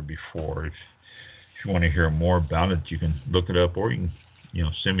phylloxera before. If you want to hear more about it, you can look it up, or you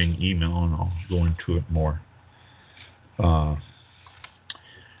can send me an email and I'll go into it more. And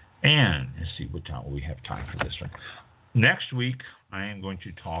let's see what time we have time for this one. Next week, I am going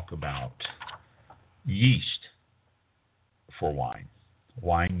to talk about yeast for wine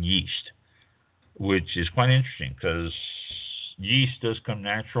yeast, which is quite interesting because yeast does come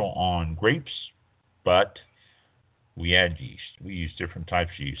natural on grapes, but we add yeast. We use different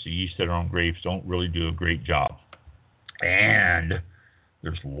types of yeast. The yeast that are on grapes don't really do a great job. And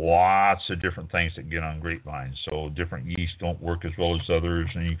there's lots of different things that get on grapevines. So different yeast don't work as well as others,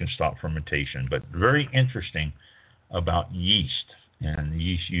 and you can stop fermentation. But very interesting about yeast and the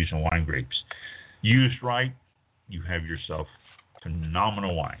yeast used in wine grapes. Used right, you have yourself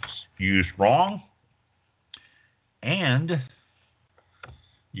phenomenal wines. Used wrong, and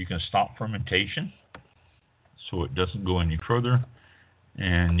you can stop fermentation so it doesn't go any further,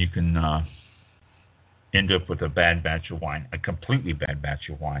 and you can end up with a bad batch of wine, a completely bad batch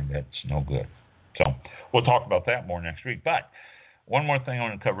of wine that's no good. So we'll talk about that more next week. But one more thing I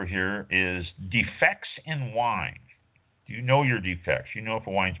want to cover here is defects in wine. Do you know your defects? You know if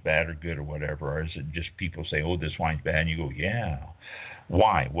a wine's bad or good or whatever, or is it just people say, oh, this wine's bad, and you go, yeah.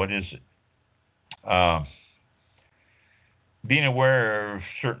 Why? What is it? Being aware of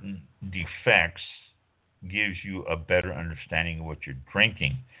certain defects gives you a better understanding of what you're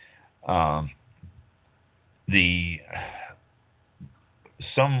drinking.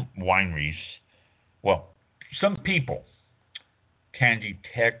 Some wineries, some people can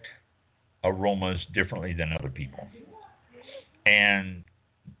detect aromas differently than other people. And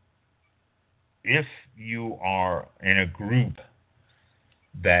if you are in a group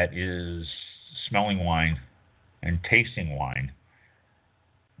that is smelling wine and tasting wine,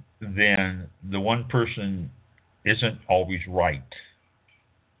 then the one person isn't always right.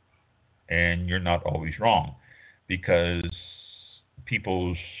 And you're not always wrong, because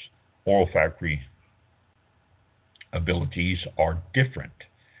people's olfactory abilities are different.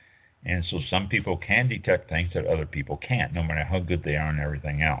 And so some people can detect things that other people can't, no matter how good they are and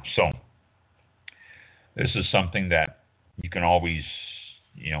everything else. So this is something that you can always,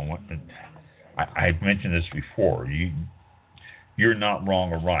 I've mentioned this before. You're not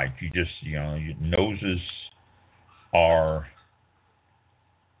wrong or right. You just, your noses are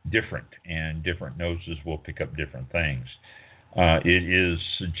different, and different noses will pick up different things. It is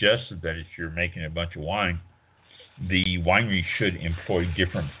suggested that if you're making a bunch of wine, the winery should employ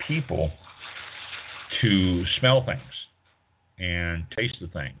different people to smell things and taste the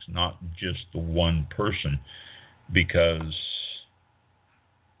things, not just the one person, because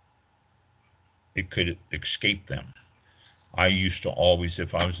it could escape them. I used to always,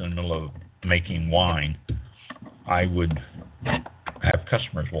 if I was in the middle of making wine, I would have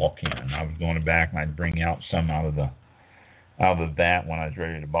customers walk in. I was going back and I'd bring out some out of the vat when I was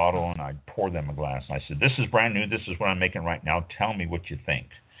ready to bottle, and I'd pour them a glass. And I said, this is brand new. This is what I'm making right now. Tell me what you think.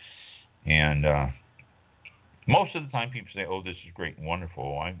 And most of the time people say, oh, this is great and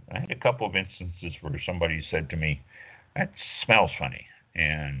wonderful. I had a couple of instances where somebody said to me, that smells funny.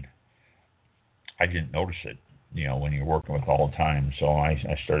 And I didn't notice it, when you're working with all the time. So I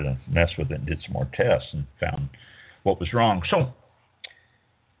started to mess with it and did some more tests and found what was wrong. So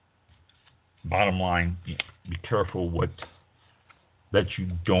bottom line, be careful what that you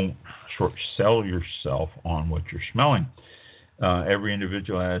don't short sell yourself on what you're smelling. Every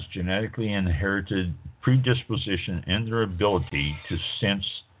individual has genetically inherited predisposition and their ability to sense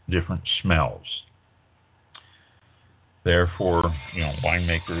different smells. Therefore,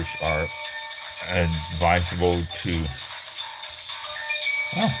 winemakers are advisable to.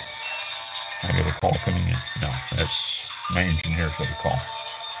 Oh, I got a call coming in. No, that's my engineer for the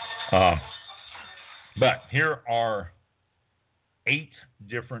call. But here are 8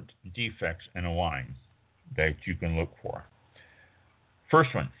 different defects in a wine that you can look for.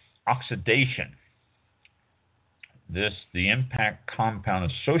 First one, oxidation. The impact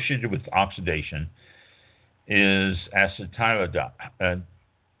compound associated with oxidation is acetaldehyde,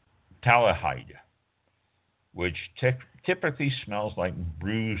 which typically smells like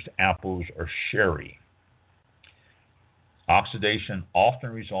bruised apples or sherry. Oxidation often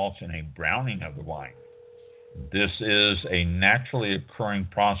results in a browning of the wine. This is a naturally occurring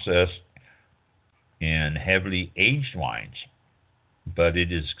process in heavily aged wines, but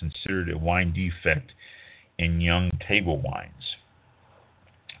it is considered a wine defect in young table wines.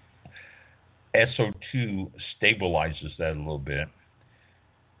 SO2 stabilizes that a little bit,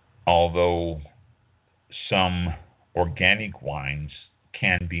 although some organic wines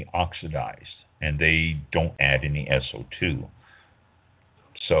can be oxidized and they don't add any SO2.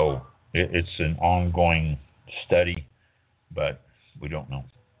 So it's an ongoing study, but we don't know.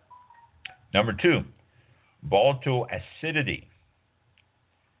 Number 2, volatile acidity.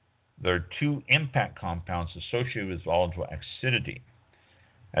 There are 2 impact compounds associated with volatile acidity.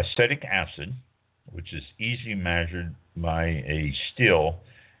 Acetic acid, which is easily measured by a still,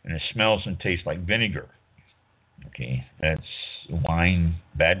 and it smells and tastes like vinegar. Okay, that's wine.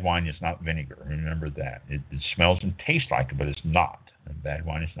 Bad wine is not vinegar. Remember that. It smells and tastes like it, but it's not. And bad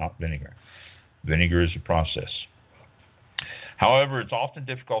wine is not vinegar. Vinegar is a process. However, it's often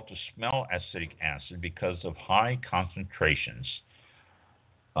difficult to smell acetic acid because of high concentrations.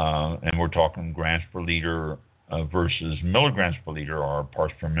 And we're talking grams per liter versus milligrams per liter or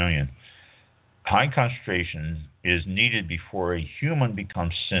parts per million. High concentration is needed before a human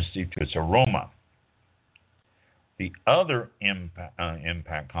becomes sensitive to its aroma. The other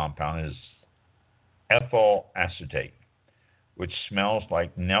impact compound is ethyl acetate, which smells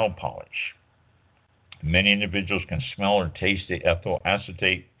like nail polish. Many individuals can smell or taste the ethyl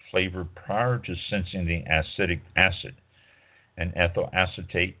acetate flavor prior to sensing the acetic acid. And ethyl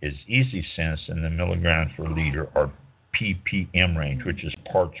acetate is easily sensed in the milligrams per liter or ppm range, which is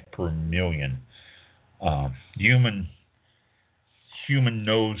parts per million. Human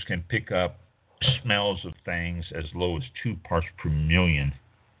nose can pick up smells of things as low as 2 parts per million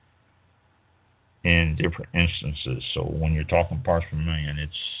in different instances. So when you're talking parts per million,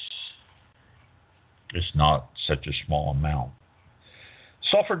 it's not such a small amount.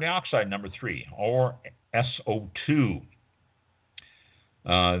 Sulfur dioxide, number 3, or SO2.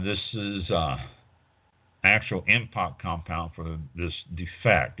 This is actual impact compound for this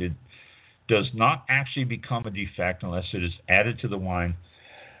defect. It does not actually become a defect unless it is added to the wine.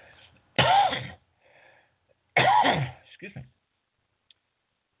 Excuse me.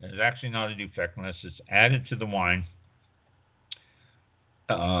 It is actually not a defect unless it's added to the wine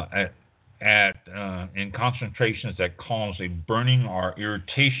in concentrations that cause a burning or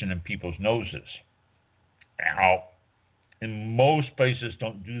irritation in people's noses. Now, in most places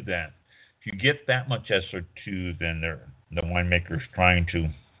don't do that. If you get that much SO2, then the winemaker is trying to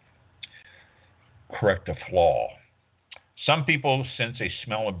correct a flaw. Some people sense a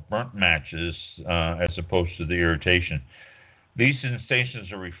smell of burnt matches as opposed to the irritation. These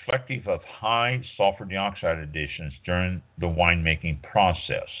sensations are reflective of high sulfur dioxide additions during the winemaking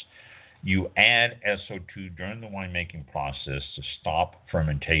process. You add SO2 during the winemaking process to stop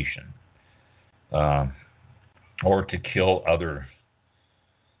fermentation or to kill other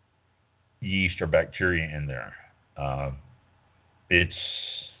yeast or bacteria in there. It's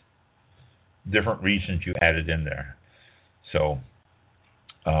different reasons you add it in there. So,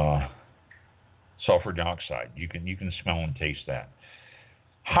 sulfur dioxide, you can smell and taste that.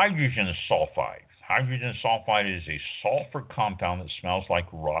 Hydrogen sulfide. Hydrogen sulfide is a sulfur compound that smells like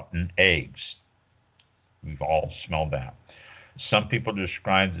rotten eggs. We've all smelled that. Some people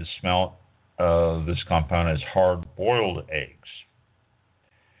describe the smell of this compound as hard-boiled eggs.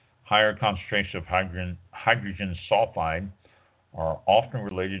 Higher concentrations of hydrogen sulfide are often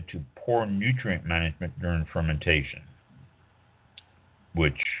related to poor nutrient management during fermentation,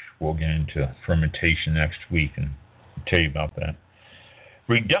 which we'll get into fermentation next week and tell you about that.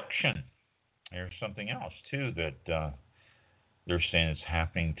 Reduction. There's something else, too, that they're saying is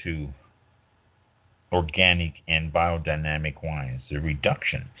happening to organic and biodynamic wines. The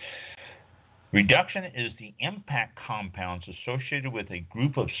reduction. Reduction is the impact compounds associated with a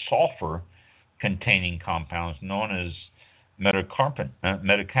group of sulfur-containing compounds known as mercaptans.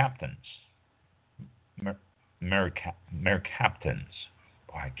 Mercaptans.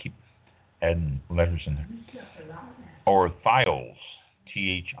 Oh, I keep adding letters in there. Or thiols,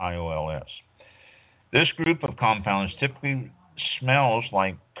 THIOLS. This group of compounds typically smells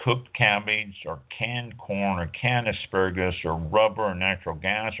like cooked cabbage or canned corn or canned asparagus or rubber or natural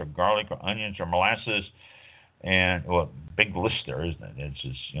gas or garlic or onions or molasses, and big list there, isn't it? It's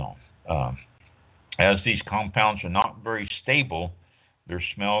just, as these compounds are not very stable, their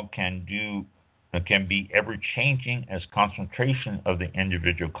smell can be ever changing as concentration of the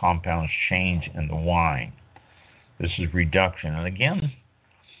individual compounds change in the wine. This is reduction, and again,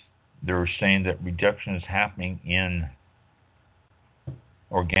 they're saying that reduction is happening in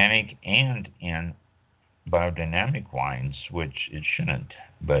organic and in biodynamic wines, which it shouldn't,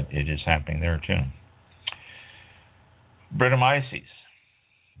 but it is happening there too. Brettanomyces.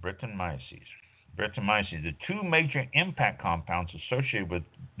 The two major impact compounds associated with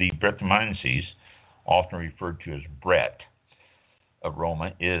the Brettanomyces, often referred to as Brett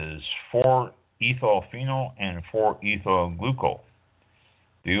aroma, is 4-ethylphenol and 4-ethylglucol.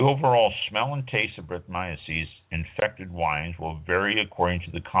 The overall smell and taste of Brettanomyces infected wines will vary according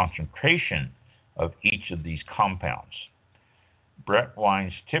to the concentration of each of these compounds. Brett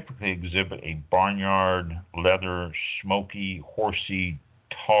wines typically exhibit a barnyard, leather, smoky, horsey,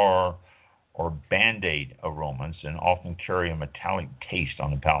 tar, or band-aid aromas and often carry a metallic taste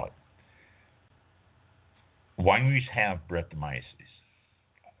on the palate. Wineries have Brettanomyces.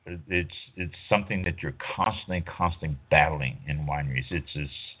 It's something that you're constantly battling in wineries.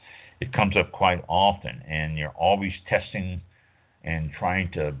 It comes up quite often, and you're always testing and trying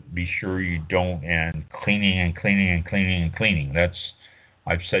to be sure you don't, and cleaning. That's,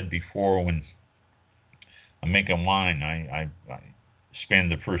 I've said before, when I'm making wine, I spend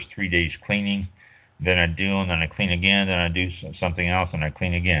the first 3 days cleaning, then I do, and then I clean again, then I do something else, and I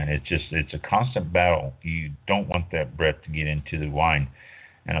clean again. It's a constant battle. You don't want that Brett to get into the wine.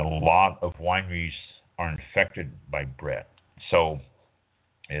 And a lot of wineries are infected by Brett. So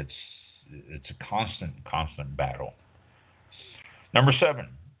it's a constant battle. Number 7,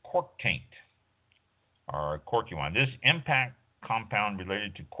 cork taint, or corky wine. This impact compound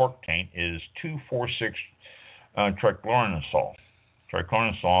related to cork taint is 2,4,6-trichloroanisole.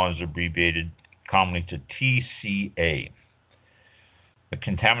 Trichloroanisole is abbreviated commonly to TCA. The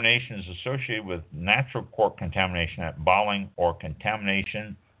contamination is associated with natural cork contamination at bottling or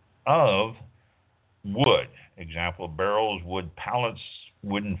contamination of wood. Example, barrels, wood pallets,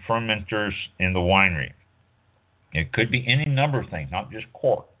 wooden fermenters in the winery. It could be any number of things, not just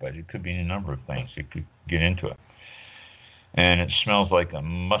cork, but it could be any number of things. It could get into it. And it smells like a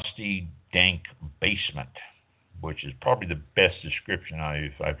musty, dank basement, which is probably the best description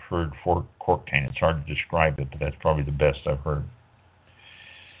I've heard for cork taint. It's hard to describe it, but that's probably the best I've heard.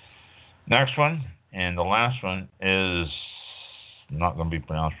 Next one, and the last one, is not going to be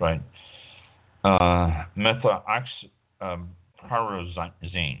pronounced right.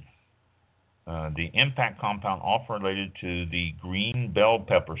 Methoxypyrazine. The impact compound often related to the green bell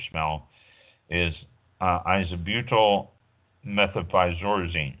pepper smell is isobutyl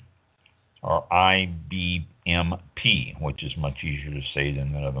methylpyrazine, or IBMP, which is much easier to say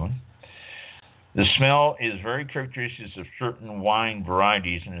than that other one. The smell is very characteristic of certain wine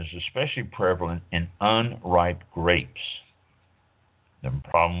varieties and is especially prevalent in unripe grapes. The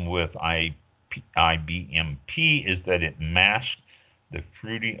problem with IBMP is that it masks the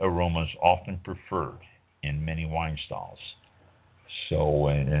fruity aromas often preferred in many wine styles. So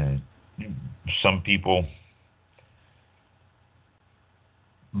some people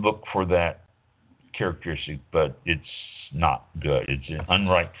look for that characteristic, but it's not good. It's an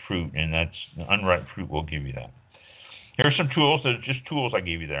unripe fruit, and unripe fruit will give you that. Here's some tools. They're just tools I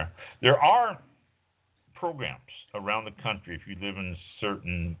gave you there. There are programs around the country. If you live in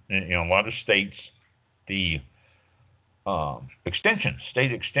a lot of states, the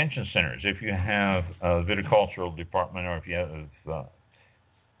state extension centers. If you have a viticultural department, or if you have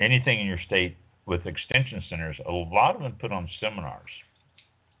anything in your state with extension centers, a lot of them put on seminars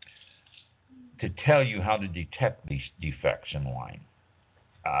to tell you how to detect these defects in wine.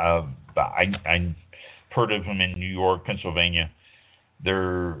 I've heard of them in New York, Pennsylvania.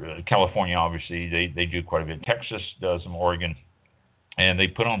 They're California, obviously. They do quite a bit. Texas does them, Oregon. And they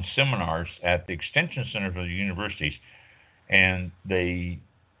put on seminars at the extension centers of the universities, and they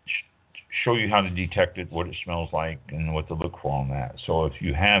show you how to detect it, what it smells like, and what to look for on that. So if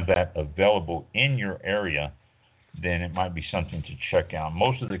you have that available in your area, then it might be something to check out.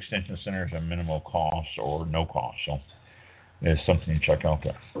 Most of the extension centers are minimal cost or no cost, so it's something to check out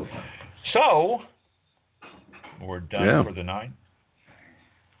there. So we're done for the night.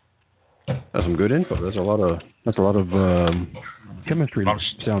 That's some good info. That's a lot of chemistry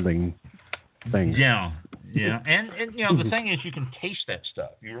sounding things. Yeah. And the thing is, you can taste that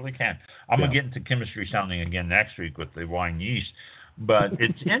stuff. You really can. I'm going to get into chemistry sounding again next week with the wine yeast. But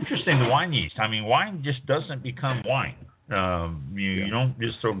it's interesting, the wine yeast. I mean, wine just doesn't become wine. You don't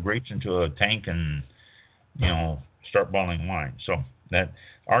just throw grapes into a tank and, start bottling wine. So that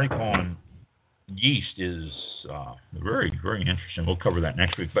article on yeast is very, very interesting. We'll cover that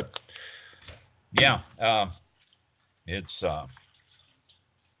next week. But, it's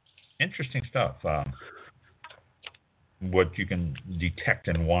interesting stuff. What you can detect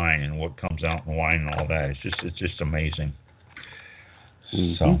in wine and what comes out in wine and all that. It's just amazing.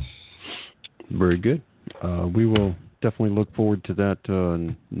 Mm-hmm. So, very good. We will definitely look forward to that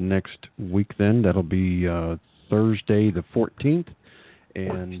next week. Then that'll be Thursday the 14th,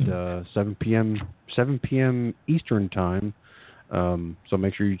 and 7 p.m. Eastern time. So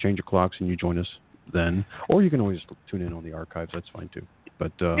make sure you change your clocks and you join us then, or you can always tune in on the archives. That's fine too.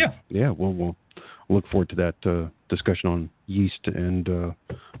 But we'll look forward to that discussion on yeast, and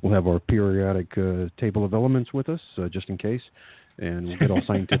we'll have our periodic table of elements with us just in case. And we'll get all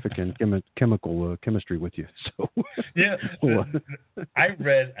scientific and chemical chemistry with you. So I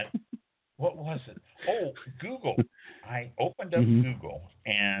read, what was it? Oh, Google. I opened up Google,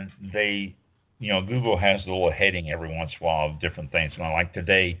 and they, Google has a little heading every once in a while of different things. Like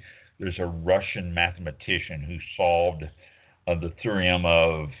today, there's a Russian mathematician who solved the theorem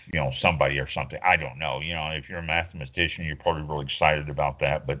of, somebody or something. I don't know. If you're a mathematician, you're probably really excited about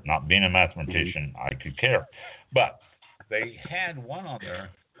that. But not being a mathematician, I could care. But they had one on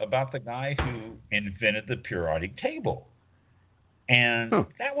there about the guy who invented the periodic table. And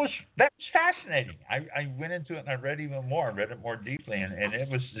that was fascinating. I went into it and I read even more. I read it more deeply, and it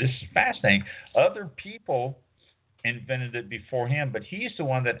was just fascinating. Other people invented it before him, but he's the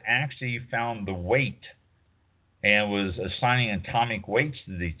one that actually found the weight and was assigning atomic weights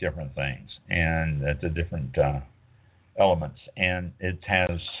to these different things and the different elements. And it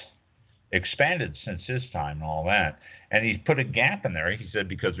has expanded since his time and all that. And he's put a gap in there, he said,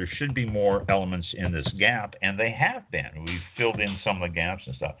 because there should be more elements in this gap, and they have been. We've filled in some of the gaps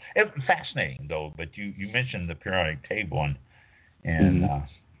and stuff. It's fascinating, though, but you mentioned the periodic table, and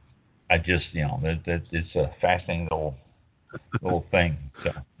I just, that it's a fascinating little thing.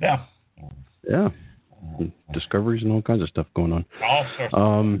 So, yeah. Yeah. Discoveries and all kinds of stuff going on. All sorts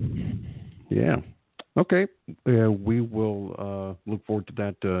yeah. Okay. We will look forward to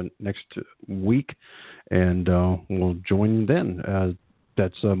that next week, and we'll join then.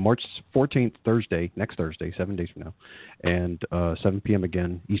 That's March 14th, next Thursday, 7 days from now, and 7 p.m.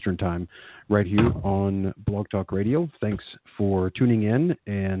 again, Eastern Time, right here on Blog Talk Radio. Thanks for tuning in,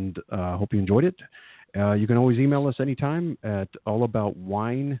 and hope you enjoyed it. You can always email us anytime at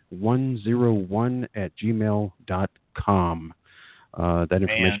allaboutwine101@gmail.com. That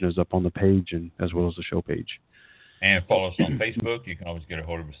information is up on the page, and as well as the show page. And follow us on Facebook. You can always get a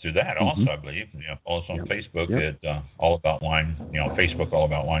hold of us through that also, I believe. Follow us on Facebook at All About Wine, Facebook All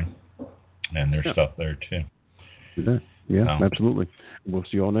About Wine. And there's stuff there, too. Absolutely. We'll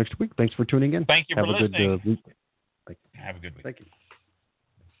see you all next week. Thanks for tuning in. Thank you for listening. Have a good week. Have a good week. Thank you.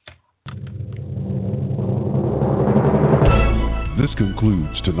 This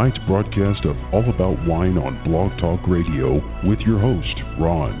concludes tonight's broadcast of All About Wine on Blog Talk Radio with your host,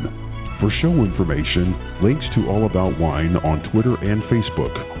 Ron. For show information, links to All About Wine on Twitter and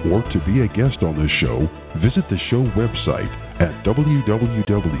Facebook, or to be a guest on this show, visit the show website at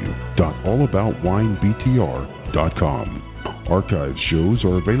www.allaboutwinebtr.com. Archive shows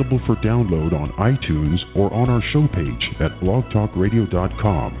are available for download on iTunes or on our show page at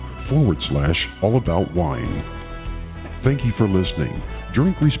blogtalkradio.com/allaboutwine. Thank you for listening.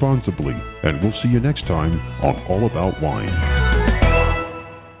 Drink responsibly, and we'll see you next time on All About Wine.